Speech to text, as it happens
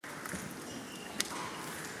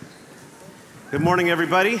Good morning,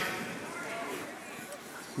 everybody.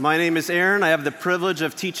 My name is Aaron. I have the privilege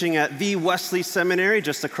of teaching at the Wesley Seminary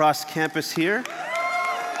just across campus here.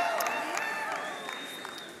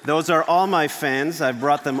 Those are all my fans. I've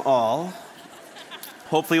brought them all.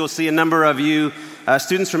 Hopefully we'll see a number of you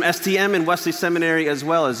students from STM and Wesley Seminary as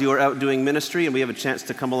well as you are out doing ministry, and we have a chance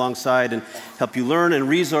to come alongside and help you learn and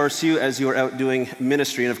resource you as you are out doing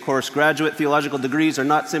ministry. And of course, graduate theological degrees are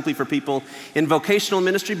not simply for people in vocational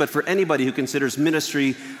ministry, but for anybody who considers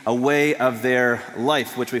ministry a way of their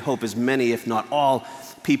life, which we hope is many, if not all,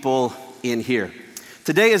 people in here.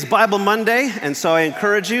 Today is Bible Monday, and so I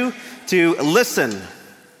encourage you to listen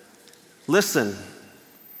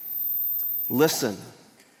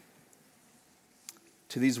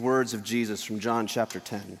to these words of Jesus from John chapter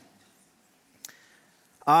 10.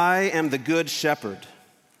 I am the good shepherd.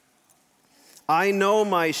 I know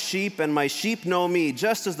my sheep, and my sheep know me,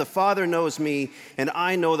 just as the Father knows me, and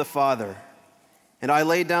I know the Father. And I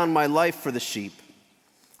lay down my life for the sheep.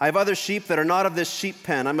 I have other sheep that are not of this sheep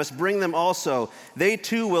pen. I must bring them also. They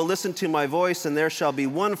too will listen to my voice, and there shall be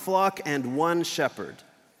one flock and one shepherd.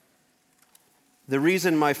 The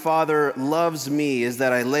reason my Father loves me is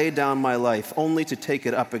that I lay down my life only to take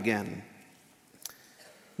it up again.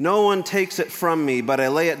 No one takes it from me, but I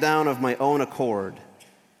lay it down of my own accord.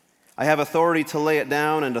 I have authority to lay it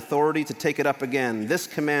down and authority to take it up again. This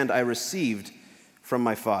command I received from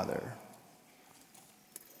my Father.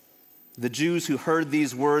 The Jews who heard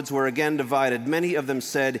these words were again divided. Many of them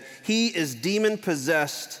said, "He is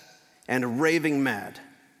demon-possessed and raving mad.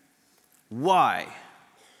 Why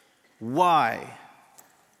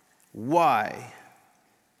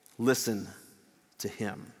listen to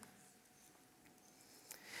him?"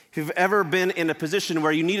 If you've ever been in a position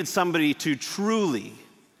where you needed somebody to truly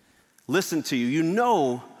listen to you, you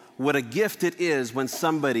know what a gift it is when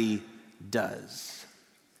somebody does.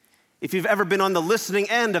 If you've ever been on the listening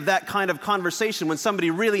end of that kind of conversation, when somebody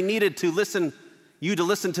really needed to listen, you to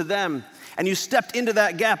listen to them, and you stepped into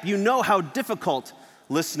that gap, you know how difficult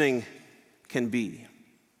listening can be.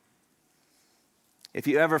 If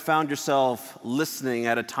you ever found yourself listening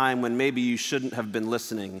at a time when maybe you shouldn't have been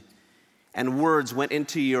listening, and words went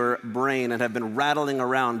into your brain and have been rattling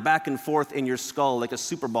around back and forth in your skull like a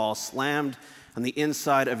super ball slammed on the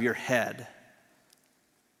inside of your head,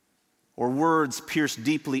 or words pierced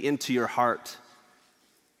deeply into your heart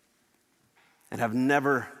and have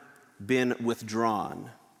never been withdrawn,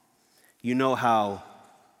 you know how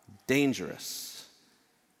dangerous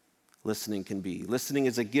listening can be. Listening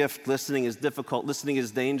is a gift. Listening is difficult. Listening is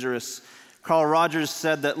dangerous. Carl Rogers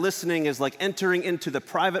said that listening is like entering into the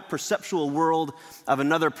private perceptual world of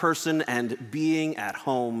another person and being at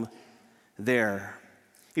home there.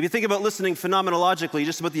 If you think about listening phenomenologically,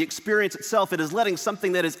 just about the experience itself, it is letting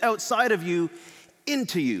something that is outside of you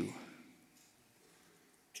into you.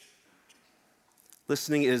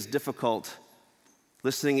 Listening is difficult.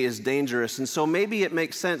 Listening is dangerous. And so maybe it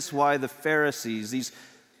makes sense why the Pharisees, these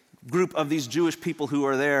group of these Jewish people who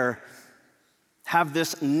are there, have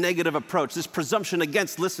this negative approach, this presumption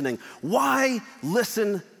against listening. Why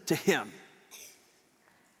listen to him?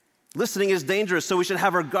 Listening is dangerous, so we should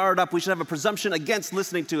have our guard up. We should have a presumption against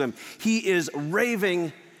listening to him. He is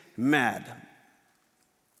raving mad.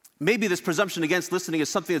 Maybe this presumption against listening is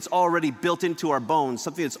something that's already built into our bones,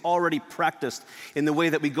 something that's already practiced in the way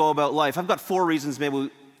that we go about life. I've got 4 reasons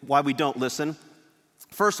maybe why we don't listen.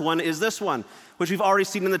 First one is this one, which we've already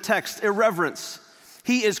seen in the text: irreverence.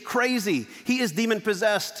 He is crazy. He is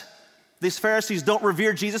demon-possessed. These Pharisees don't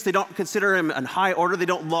revere Jesus. They don't consider him in high order. They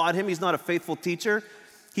don't laud him. He's not a faithful teacher.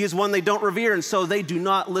 He is one they don't revere, and so they do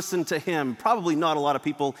not listen to him. Probably not a lot of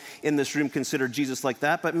people in this room consider Jesus like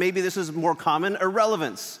that, but maybe this is more common: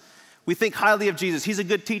 irrelevance. We think highly of Jesus. He's a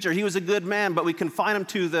good teacher. He was a good man, but we confine him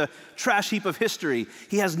to the trash heap of history.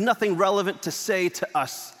 He has nothing relevant to say to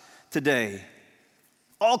us today.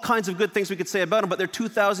 All kinds of good things we could say about him, but they're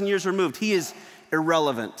 2,000 years removed. He is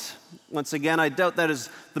irrelevant. Once again, I doubt that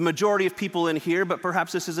is the majority of people in here, but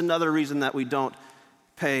perhaps this is another reason that we don't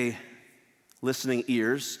pay listening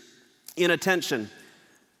ears in attention.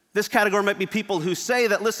 This category might be people who say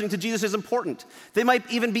that listening to Jesus is important. They might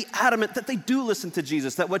even be adamant that they do listen to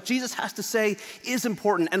Jesus, that what Jesus has to say is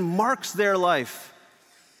important and marks their life,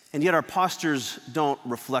 and yet our postures don't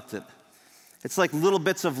reflect it. It's like little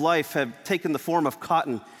bits of life have taken the form of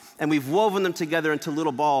cotton, and we've woven them together into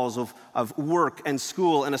little balls of work and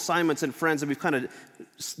school and assignments and friends, and we've kind of,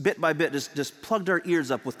 bit by bit, just plugged our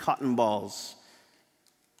ears up with cotton balls.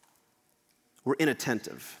 We're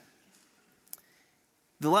inattentive.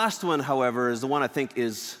 The last one, however, is the one I think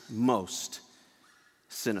is most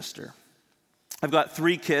sinister. I've got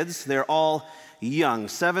 3 kids. They're all young,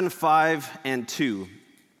 7, 5, and 2.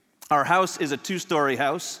 Our house is a 2-story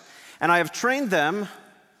house, and I have trained them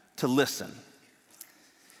to listen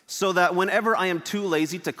so that whenever I am too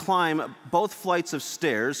lazy to climb both flights of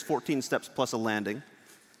stairs, 14 steps plus a landing,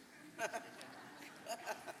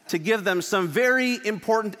 to give them some very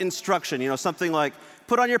important instruction, something like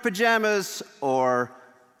put on your pajamas or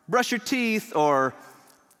brush your teeth or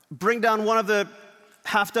bring down one of the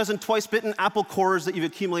half dozen twice-bitten apple cores that you've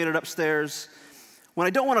accumulated upstairs. When I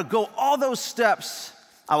don't want to go all those steps,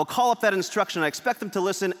 I will call up that instruction. I expect them to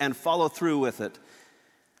listen and follow through with it.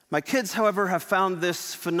 My kids, however, have found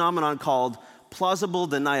this phenomenon called plausible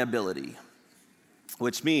deniability,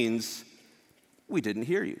 which means we didn't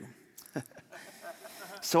hear you.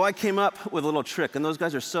 So I came up with a little trick, and those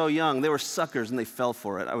guys are so young. They were suckers, and they fell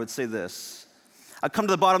for it. I would say this. I'd come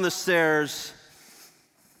to the bottom of the stairs,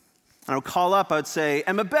 and I would call up. I would say,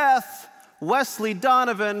 Emma Beth, Wesley,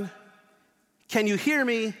 Donovan, can you hear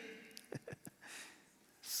me?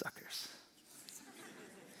 Suckers.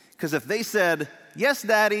 Because if they said, yes,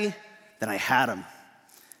 Daddy, then I had them.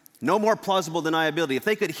 No more plausible deniability. If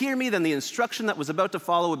they could hear me, then the instruction that was about to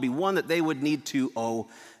follow would be one that they would need to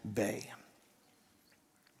obey.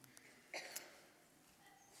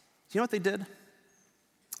 Do you know what they did?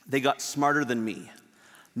 They got smarter than me.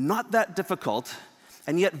 Not that difficult,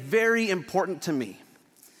 and yet very important to me.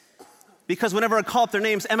 Because whenever I call up their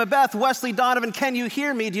names, Emma Beth, Wesley, Donovan, can you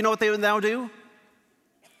hear me? Do you know what they would now do?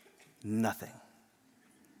 Nothing.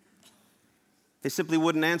 They simply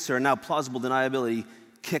wouldn't answer, and now plausible deniability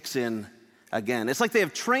kicks in again. It's like they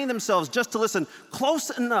have trained themselves just to listen close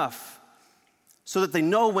enough so that they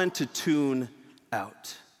know when to tune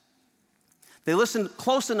out. They listen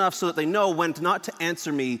close enough so that they know when not to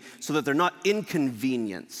answer me, so that they're not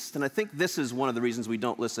inconvenienced. And I think this is one of the reasons we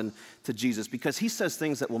don't listen to Jesus, because he says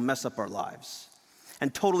things that will mess up our lives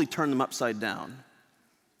and totally turn them upside down.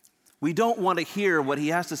 We don't want to hear what he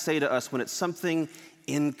has to say to us when it's something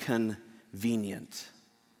inconvenient.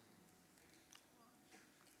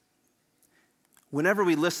 Whenever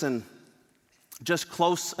we listen just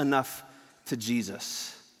close enough to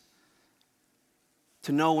Jesus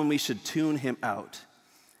to know when we should tune him out,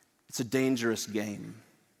 it's a dangerous game.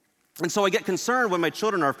 And so I get concerned when my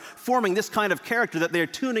children are forming this kind of character, that they're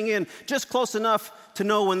tuning in just close enough to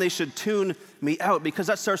know when they should tune me out, because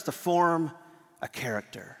that starts to form a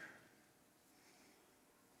character.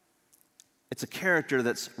 It's a character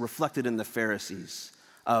that's reflected in the Pharisees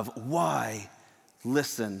of why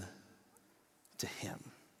listen to him.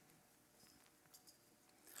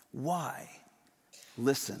 Why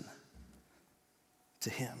listen to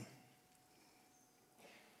him?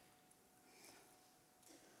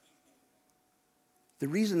 The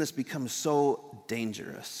reason this becomes so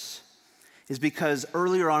dangerous is because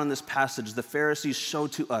earlier on in this passage, the Pharisees show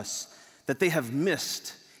to us that they have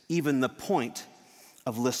missed even the point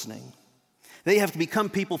of listening. They have become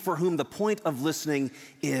people for whom the point of listening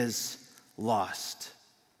is lost.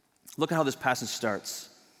 Look at how this passage starts.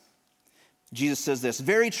 Jesus says this,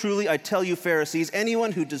 "Very truly I tell you, Pharisees,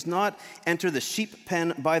 anyone who does not enter the sheep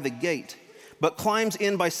pen by the gate, but climbs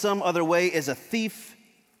in by some other way is a thief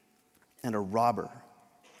and a robber.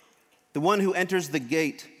 The one who enters the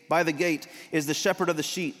gate by the gate is the shepherd of the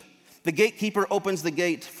sheep. The gatekeeper opens the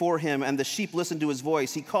gate for him, and the sheep listen to his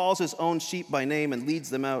voice. He calls his own sheep by name and leads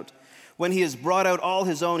them out. When he has brought out all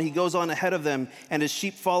his own, he goes on ahead of them, and his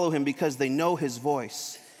sheep follow him because they know his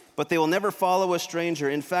voice. But they will never follow a stranger.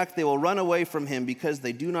 In fact, they will run away from him because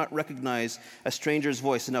they do not recognize a stranger's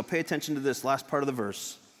voice." And now pay attention to this last part of the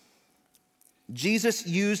verse. Jesus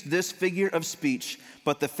used this figure of speech,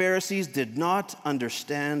 but the Pharisees did not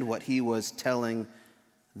understand what he was telling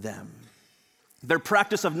them. Their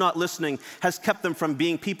practice of not listening has kept them from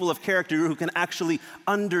being people of character who can actually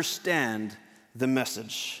understand the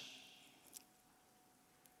message.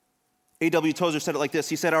 A.W. Tozer said it like this.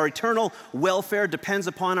 He said, "Our eternal welfare depends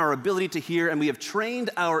upon our ability to hear, and we have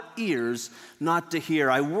trained our ears not to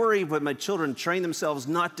hear." I worry when my children train themselves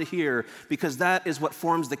not to hear, because that is what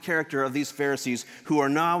forms the character of these Pharisees who are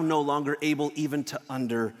now no longer able even to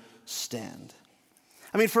understand.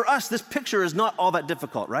 I mean, for us, this picture is not all that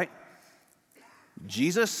difficult, right?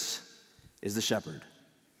 Jesus is the shepherd.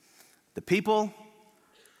 The people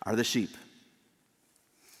are the sheep.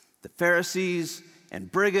 The Pharisees and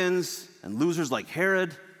brigands and losers like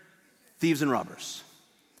Herod, thieves and robbers.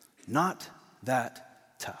 Not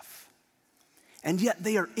that tough. And yet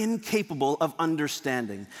they are incapable of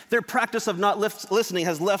understanding. Their practice of not listening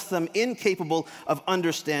has left them incapable of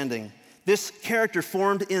understanding. This character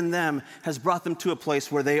formed in them has brought them to a place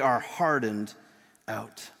where they are hardened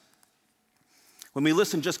out. When we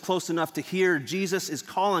listen just close enough to hear Jesus is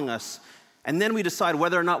calling us, and then we decide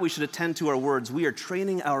whether or not we should attend to our words, we are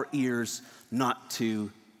training our ears not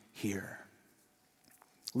to hear.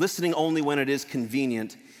 Listening only when it is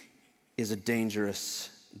convenient is a dangerous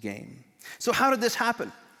game. So how did this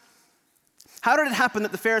happen? How did it happen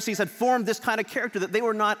that the Pharisees had formed this kind of character that they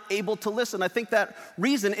were not able to listen? I think that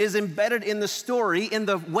reason is embedded in the story, in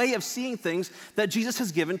the way of seeing things that Jesus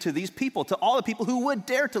has given to these people, to all the people who would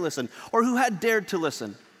dare to listen or who had dared to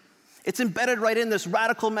listen. It's embedded right in this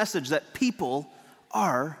radical message that people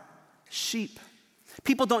are sheep.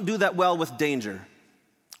 People don't do that well with danger.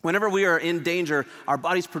 Whenever we are in danger, our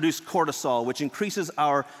bodies produce cortisol, which increases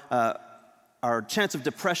our chance of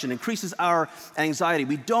depression, increases our anxiety.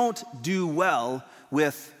 We don't do well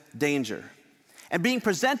with danger. And being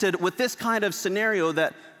presented with this kind of scenario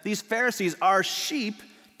that these Pharisees are sheep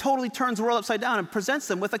totally turns the world upside down and presents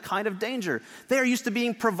them with a kind of danger. They are used to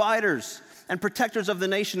being providers and protectors of the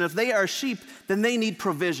nation. If they are sheep, then they need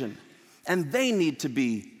provision, and they need to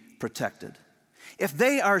be protected. If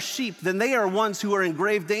they are sheep, then they are ones who are in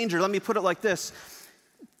grave danger. Let me put it like this.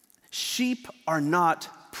 Sheep are not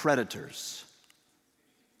predators.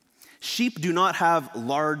 Sheep do not have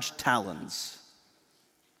large talons.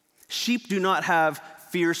 Sheep do not have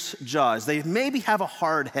fierce jaws. They maybe have a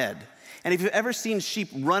hard head. And if you've ever seen sheep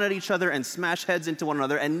run at each other and smash heads into one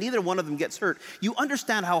another and neither one of them gets hurt, you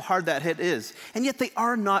understand how hard that hit is. And yet they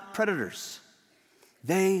are not predators.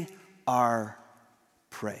 They are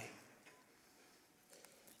prey.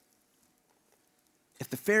 If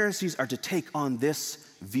the Pharisees are to take on this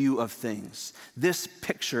view of things, this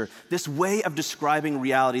picture, this way of describing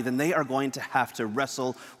reality, then they are going to have to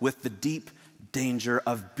wrestle with the deep danger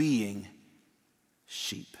of being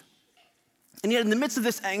sheep. And yet in the midst of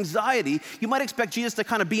this anxiety, you might expect Jesus to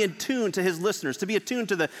kind of be in tune to his listeners, to be attuned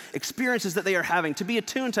to the experiences that they are having, to be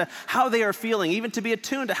attuned to how they are feeling, even to be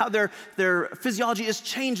attuned to how their physiology is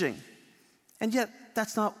changing. And yet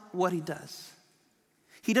that's not what he does.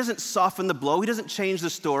 He doesn't soften the blow. He doesn't change the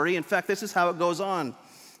story. In fact, this is how it goes on,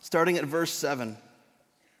 starting at verse 7.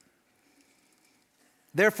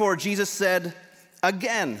 Therefore, Jesus said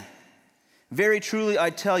again, very truly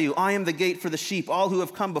I tell you, I am the gate for the sheep. All who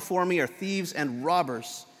have come before me are thieves and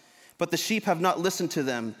robbers, but the sheep have not listened to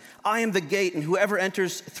them. I am the gate, and whoever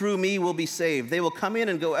enters through me will be saved. They will come in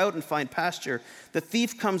and go out and find pasture. The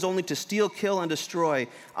thief comes only to steal, kill, and destroy.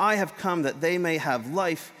 I have come that they may have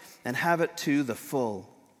life and have it to the full.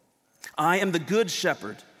 I am the good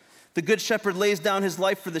shepherd. The good shepherd lays down his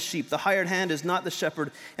life for the sheep. The hired hand is not the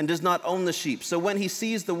shepherd and does not own the sheep. So when he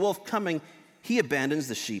sees the wolf coming, he abandons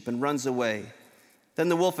the sheep and runs away. Then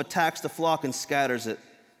the wolf attacks the flock and scatters it.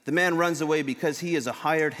 The man runs away because he is a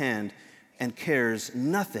hired hand and cares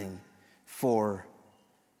nothing for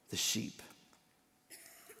the sheep.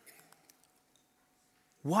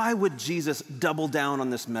 Why would Jesus double down on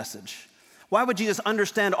this message? Why would Jesus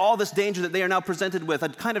understand all this danger that they are now presented with, a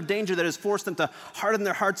kind of danger that has forced them to harden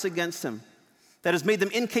their hearts against him, that has made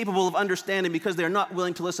them incapable of understanding because they are not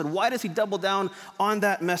willing to listen? Why does he double down on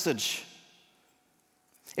that message?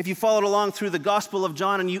 If you followed along through the Gospel of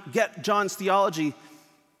John and you get John's theology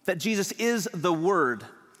that Jesus is the Word,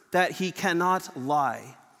 that he cannot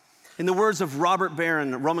lie. In the words of Robert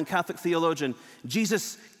Barron, a Roman Catholic theologian,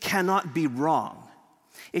 Jesus cannot be wrong.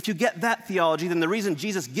 If you get that theology, then the reason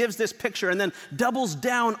Jesus gives this picture and then doubles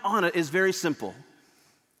down on it is very simple.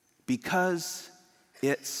 Because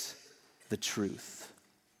it's the truth.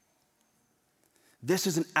 This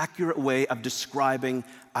is an accurate way of describing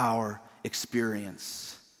our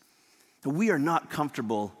experience. We are not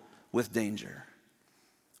comfortable with danger.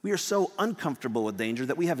 We are so uncomfortable with danger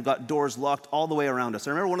that we have got doors locked all the way around us.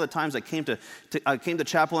 I remember one of the times I came to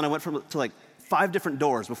chapel and I went to like 5 different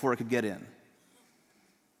doors before I could get in.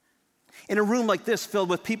 In a room like this filled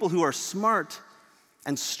with people who are smart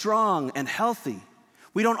and strong and healthy,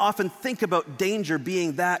 we don't often think about danger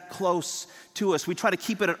being that close to us. We try to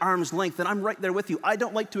keep it at arm's length, and I'm right there with you. I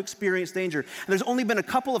don't like to experience danger. And there's only been a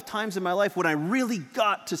couple of times in my life when I really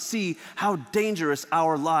got to see how dangerous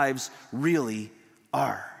our lives really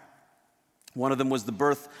are. One of them was the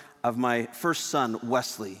birth of my first son,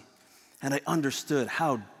 Wesley, and I understood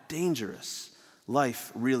how dangerous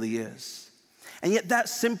life really is. And yet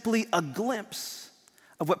that's simply a glimpse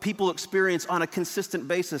of what people experience on a consistent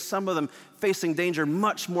basis, some of them facing danger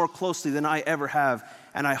much more closely than I ever have,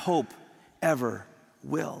 and I hope ever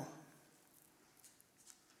will.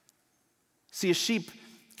 See, a sheep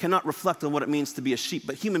cannot reflect on what it means to be a sheep,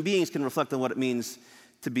 but human beings can reflect on what it means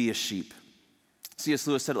to be a sheep. C.S.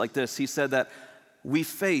 Lewis said it like this. He said that we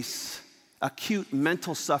face acute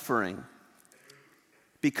mental suffering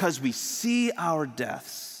because we see our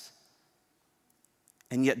deaths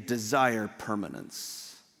and yet desire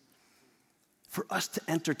permanence. For us to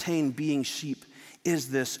entertain being sheep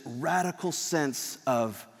is this radical sense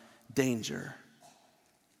of danger.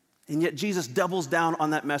 And yet Jesus doubles down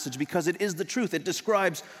on that message because it is the truth. It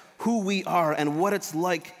describes who we are and what it's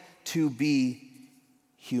like to be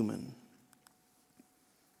human.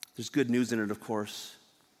 There's good news in it, of course.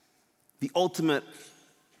 The ultimate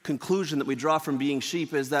conclusion that we draw from being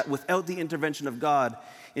sheep is that without the intervention of God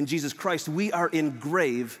in Jesus Christ, we are in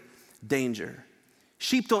grave danger.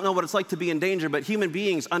 Sheep don't know what it's like to be in danger, but human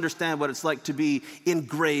beings understand what it's like to be in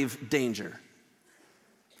grave danger.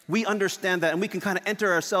 We understand that, and we can kind of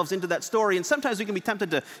enter ourselves into that story, and sometimes we can be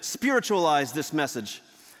tempted to spiritualize this message,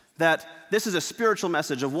 that this is a spiritual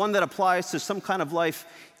message of one that applies to some kind of life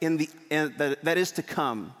that is to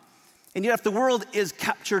come. And yet if the world is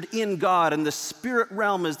captured in God and the spirit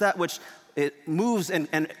realm is that which it moves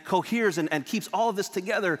and coheres and keeps all of this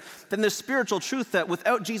together, then the spiritual truth that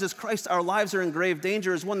without Jesus Christ our lives are in grave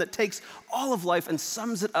danger is one that takes all of life and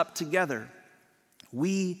sums it up together.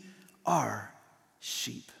 We are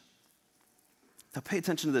sheep. Now pay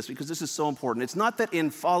attention to this because this is so important. It's not that in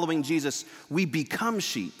following Jesus we become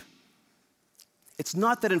sheep. It's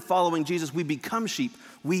not that in following Jesus we become sheep.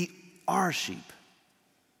 We are sheep.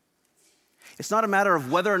 It's not a matter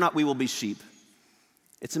of whether or not we will be sheep.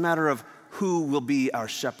 It's a matter of who will be our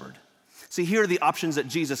shepherd. See, here are the options that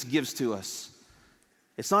Jesus gives to us.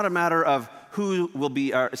 It's not a matter of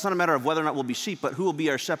it's not a matter of whether or not we'll be sheep, but who will be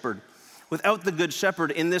our shepherd. Without the good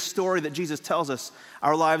shepherd, in this story that Jesus tells us,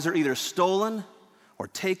 our lives are either stolen or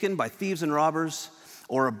taken by thieves and robbers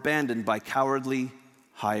or abandoned by cowardly,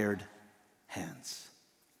 hired hands.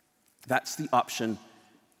 That's the option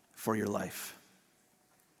for your life.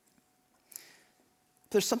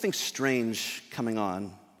 There's something strange coming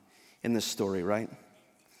on in this story, right?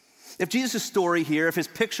 If Jesus' story here, if his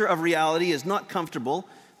picture of reality is not comfortable,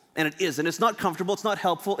 and it isn't, it's not comfortable, it's not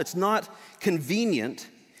helpful, it's not convenient.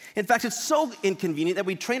 In fact, it's so inconvenient that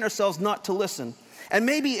we train ourselves not to listen. And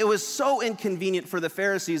maybe it was so inconvenient for the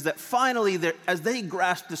Pharisees that finally, as they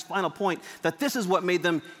grasped this final point, that this is what made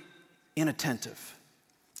them inattentive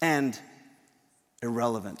and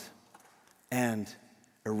irrelevant and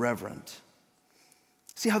irreverent.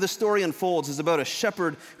 See how the story unfolds is about a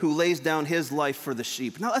shepherd who lays down his life for the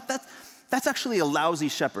sheep. Now, that's actually a lousy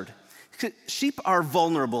shepherd. Sheep are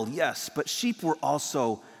vulnerable, yes, but sheep were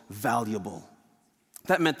also valuable.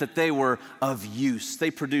 That meant that they were of use.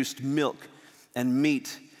 They produced milk and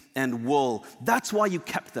meat and wool. That's why you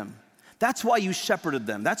kept them. That's why you shepherded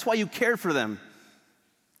them. That's why you cared for them,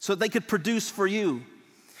 so they could produce for you.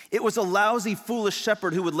 It was a lousy, foolish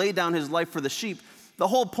shepherd who would lay down his life for the sheep. The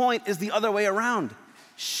whole point is the other way around.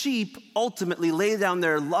 Sheep ultimately lay down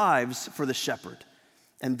their lives for the shepherd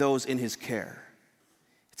and those in his care.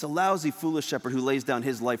 It's a lousy, foolish shepherd who lays down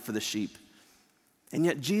his life for the sheep. And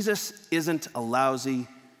yet Jesus isn't a lousy,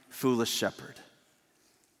 foolish shepherd,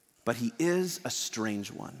 but he is a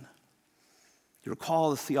strange one. You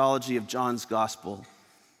recall the theology of John's gospel,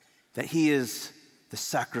 that he is the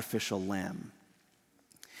sacrificial lamb.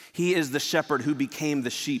 He is the shepherd who became the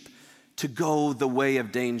sheep to go the way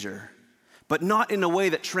of danger, but not in a way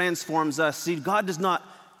that transforms us. See, God does not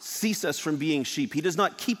cease us from being sheep. He does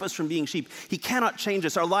not keep us from being sheep. He cannot change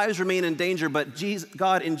us. Our lives remain in danger, but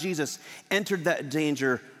God in Jesus entered that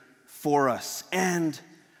danger for us and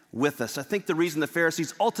with us. I think the reason the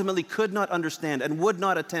Pharisees ultimately could not understand and would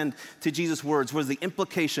not attend to Jesus' words was the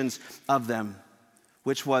implications of them,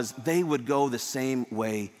 which was they would go the same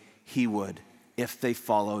way he would if they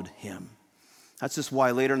followed him. That's just why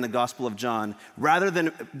later in the Gospel of John, rather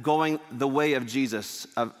than going the way of Jesus,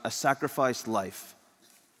 of a sacrificed life,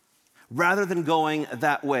 rather than going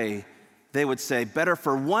that way, they would say, better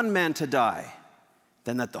for one man to die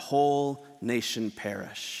than that the whole nation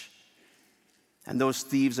perish. And those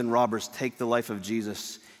thieves and robbers take the life of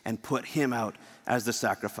Jesus and put him out as the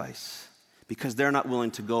sacrifice because they're not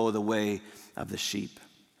willing to go the way of the sheep.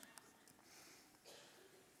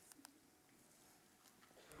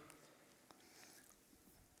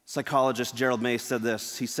 Psychologist Gerald May said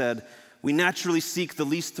this. He said, "We naturally seek the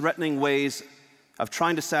least threatening ways of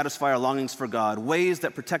trying to satisfy our longings for God, ways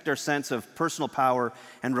that protect our sense of personal power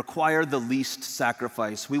and require the least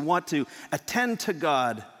sacrifice. We want to attend to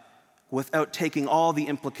God without taking all the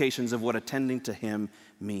implications of what attending to him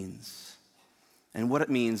means." And what it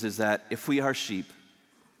means is that if we are sheep,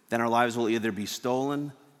 then our lives will either be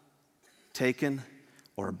stolen, taken,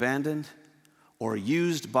 or abandoned, or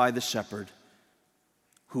used by the shepherd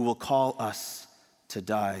who will call us to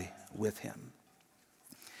die with him.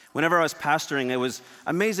 Whenever I was pastoring, it was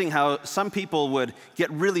amazing how some people would get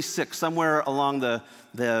really sick somewhere along the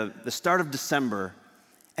start of December,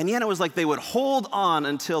 And yet it was like they would hold on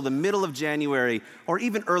until the middle of January or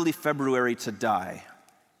even early February to die.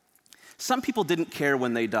 Some people didn't care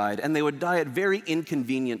when they died, and they would die at very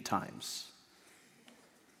inconvenient times.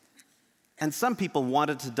 And some people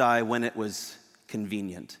wanted to die when it was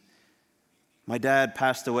convenient. My dad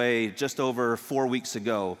passed away just over 4 weeks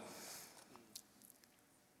ago.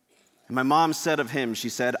 And my mom said of him, she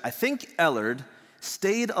said, "I think Ellard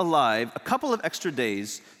stayed alive a couple of extra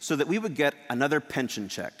days so that we would get another pension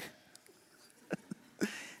check."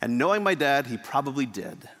 And knowing my dad, he probably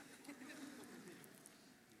did.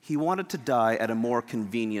 He wanted to die at a more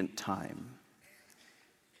convenient time.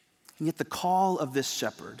 And yet the call of this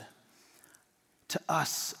shepherd to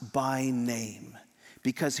us by name,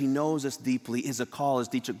 because he knows us deeply, is a call, as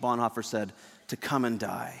Dietrich Bonhoeffer said, to come and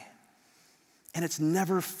die. And it's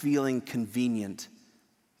never feeling convenient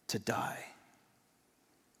to die.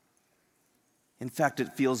 In fact,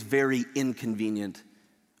 it feels very inconvenient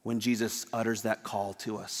when Jesus utters that call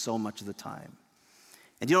to us so much of the time.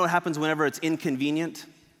 And you know what happens whenever it's inconvenient?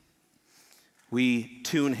 We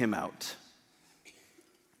tune him out.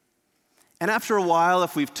 And after a while,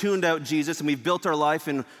 if we've tuned out Jesus and we've built our life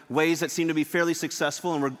in ways that seem to be fairly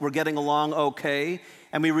successful and we're getting along okay,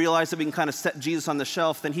 and we realize that we can kind of set Jesus on the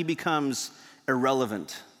shelf, then he becomes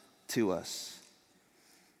irrelevant to us.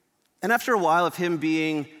 And after a while of him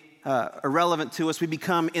being irrelevant to us, we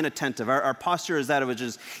become inattentive. Our posture is that of which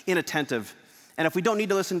is inattentive. And if we don't need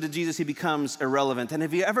to listen to Jesus, he becomes irrelevant. And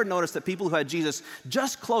have you ever noticed that people who had Jesus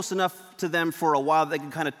just close enough to them for a while that they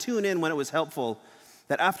could kind of tune in when it was helpful,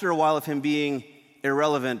 that after a while of him being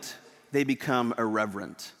irrelevant, they become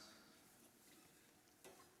irreverent?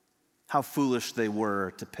 How foolish they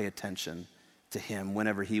were to pay attention to him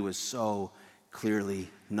whenever he was so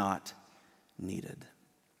clearly not needed.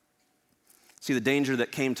 See, the danger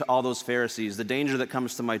that came to all those Pharisees, the danger that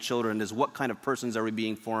comes to my children is, what kind of persons are we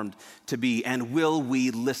being formed to be, and will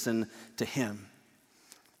we listen to him?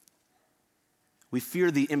 We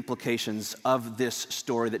fear the implications of this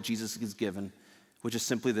story that Jesus has given, which is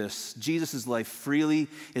simply this: Jesus' life freely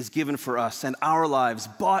is given for us, and our lives,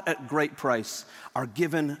 bought at great price, are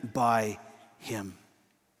given by him.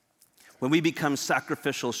 When we become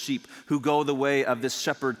sacrificial sheep who go the way of this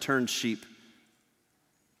shepherd turned sheep,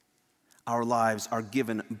 our lives are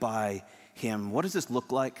given by him. What does this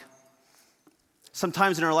look like?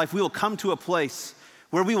 Sometimes in our life, we will come to a place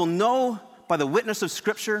where we will know by the witness of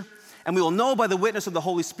Scripture, and we will know by the witness of the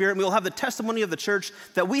Holy Spirit, and we will have the testimony of the church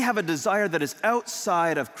that we have a desire that is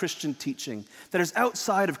outside of Christian teaching, that is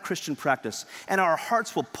outside of Christian practice, and our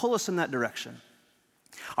hearts will pull us in that direction.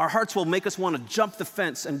 Our hearts will make us want to jump the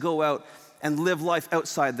fence and go out and live life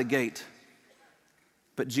outside the gate.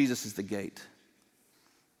 But Jesus is the gate.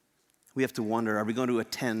 We have to wonder, are we going to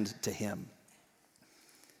attend to him?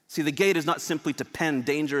 See, the gate is not simply to pen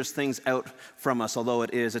dangerous things out from us, although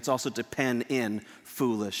it is. It's also to pen in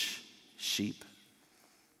foolish sheep.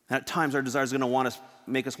 And at times, our desire is going to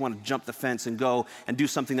make us want to jump the fence and go and do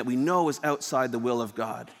something that we know is outside the will of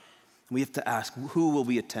God. We have to ask, who will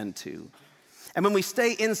we attend to? And when we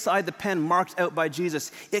stay inside the pen marked out by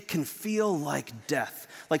Jesus, it can feel like death,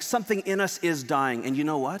 like something in us is dying. And you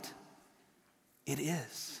know what? It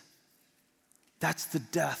is. That's the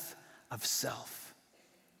death of self.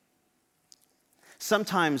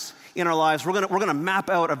 Sometimes in our lives, we're gonna map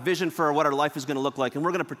out a vision for what our life is gonna look like, and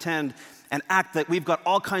we're gonna pretend and act that we've got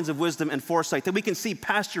all kinds of wisdom and foresight, that we can see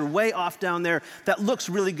pasture way off down there that looks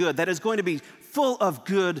really good, that is going to be full of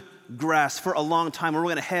good grass for a long time, and we're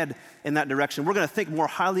gonna head in that direction. We're gonna think more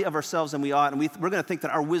highly of ourselves than we ought, and we're gonna think that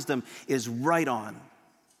our wisdom is right on.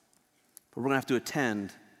 But we're gonna have to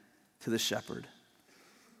attend to the shepherd.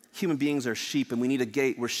 Human beings are sheep, and we need a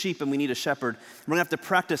gate. We're sheep, and we need a shepherd. We're going to have to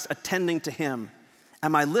practice attending to him.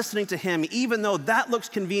 Am I listening to him even though that looks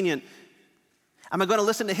convenient? Am I going to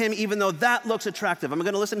listen to him even though that looks attractive? Am I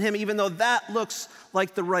going to listen to him even though that looks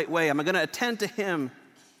like the right way? Am I going to attend to him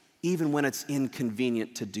even when it's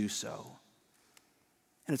inconvenient to do so?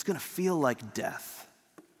 And it's going to feel like death.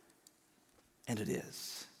 And it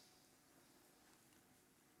is.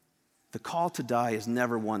 The call to die is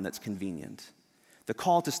never one that's convenient. The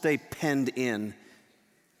call to stay penned in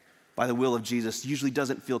by the will of Jesus usually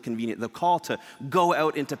doesn't feel convenient. The call to go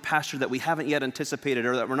out into pasture that we haven't yet anticipated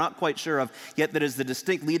or that we're not quite sure of, yet that is the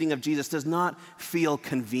distinct leading of Jesus, does not feel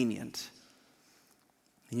convenient.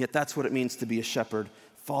 And yet that's what it means to be a shepherd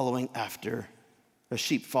following after, a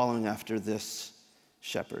sheep following after this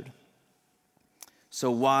shepherd.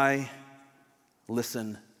 So why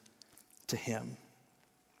listen to him?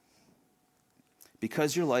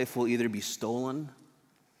 Because your life will either be stolen,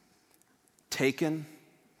 taken,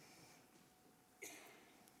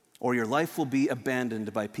 or your life will be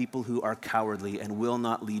abandoned by people who are cowardly and will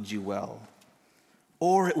not lead you well,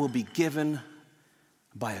 or it will be given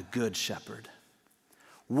by a good shepherd,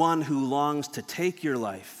 one who longs to take your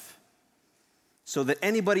life so that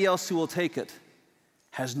anybody else who will take it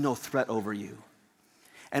has no threat over you,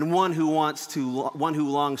 and one who longs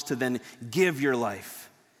to then give your life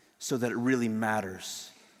so that it really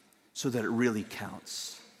matters, so that it really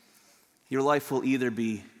counts. Your life will either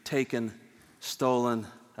be taken, stolen,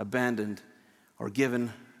 abandoned, or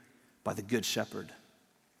given by the Good Shepherd.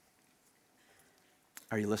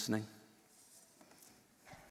 Are you listening?